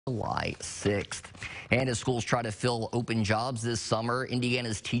July 6th. And as schools try to fill open jobs this summer,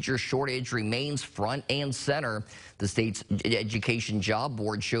 Indiana's teacher shortage remains front and center. The state's Education Job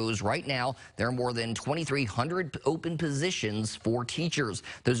Board shows right now there are more than 2,300 open positions for teachers.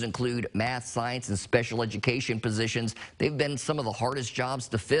 Those include math, science, and special education positions. They've been some of the hardest jobs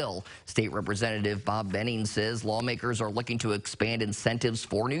to fill. State Representative Bob Benning says lawmakers are looking to expand incentives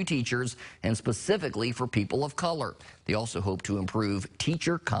for new teachers and specifically for people of color. They also hope to improve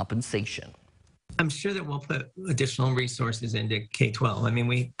teacher compensation. I'm sure that we'll put additional resources into K-12. I mean,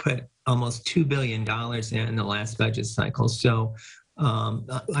 we put almost $2 billion in the last budget cycle. So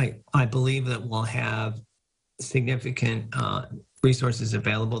I believe that we'll have significant resources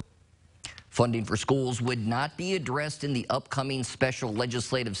available. Funding for schools would not be addressed in the upcoming special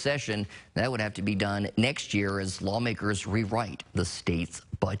legislative session. That would have to be done next year as lawmakers rewrite the state's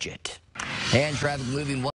budget. And traffic moving